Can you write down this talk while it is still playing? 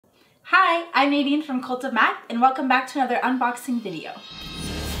Hi, I'm Nadine from Cult of Math, and welcome back to another unboxing video.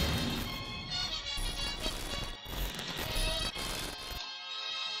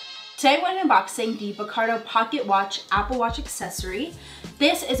 Today I'm unboxing the Bucardo Pocket Watch Apple Watch accessory.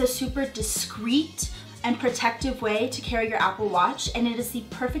 This is a super discreet and protective way to carry your Apple Watch, and it is the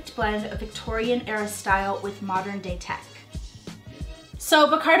perfect blend of Victorian era style with modern day tech. So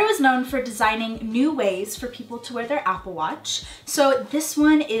Bucardo is known for designing new ways for people to wear their Apple Watch. So this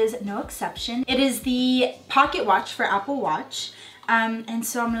one is no exception. It is the pocket watch for Apple Watch. And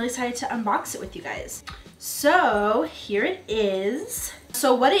so I'm really excited to unbox it with you guys. So here it is.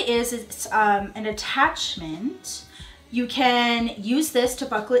 So what it is it's an attachment. You can use this to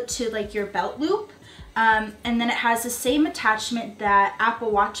buckle it to like your belt loop. And then it has the same attachment that Apple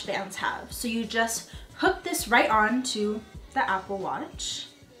Watch bands have. So you just hook this right on to the Apple Watch,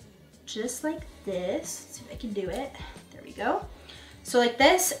 just like this. Let's see if I can do it. There we go. So like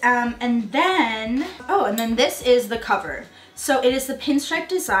this, and then this is the cover. So it is the pinstripe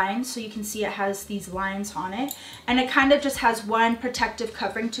design, so you can see it has these lines on it, and it kind of just has one protective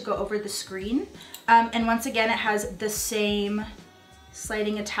covering to go over the screen. And once again, it has the same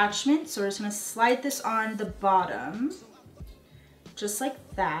sliding attachment. So we're just gonna slide this on the bottom, just like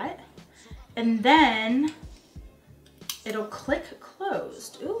that. And then it'll click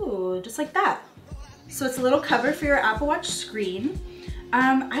closed. Ooh, just like that. So it's a little cover for your Apple Watch screen.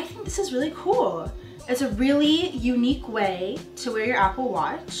 I think this is really cool. It's a really unique way to wear your Apple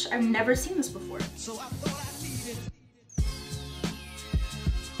Watch. I've never seen this before.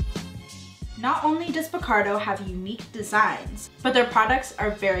 Not only does Bucardo have unique designs, but their products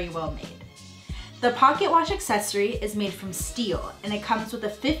are very well made. The Pocket Watch accessory is made from steel, and it comes with a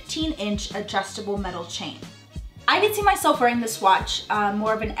 15-inch adjustable metal chain. I can see myself wearing this watch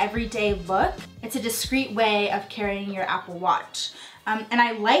more of an everyday look. It's a discreet way of carrying your Apple Watch. And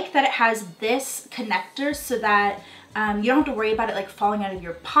I like that it has this connector so that you don't have to worry about it like falling out of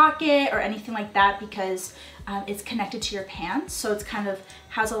your pocket or anything like that, because it's connected to your pants. So it's kind of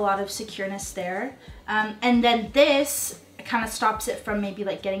has a lot of secureness there. And then this kind of stops it from maybe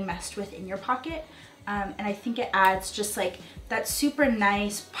like getting messed with in your pocket. And I think it adds just like that super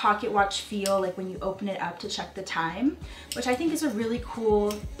nice pocket watch feel, like when you open it up to check the time, which I think is a really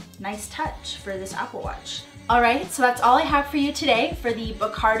cool, nice touch for this Apple Watch. All right, so that's all I have for you today for the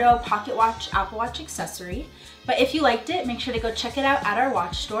Bucardo Pocket Watch Apple Watch accessory. But if you liked it, make sure to go check it out at our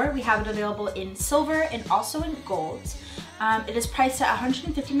watch store. We have it available in silver and also in gold. It is priced at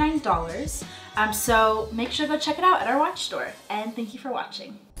 $159. So make sure to go check it out at our watch store. And thank you for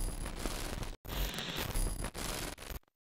watching.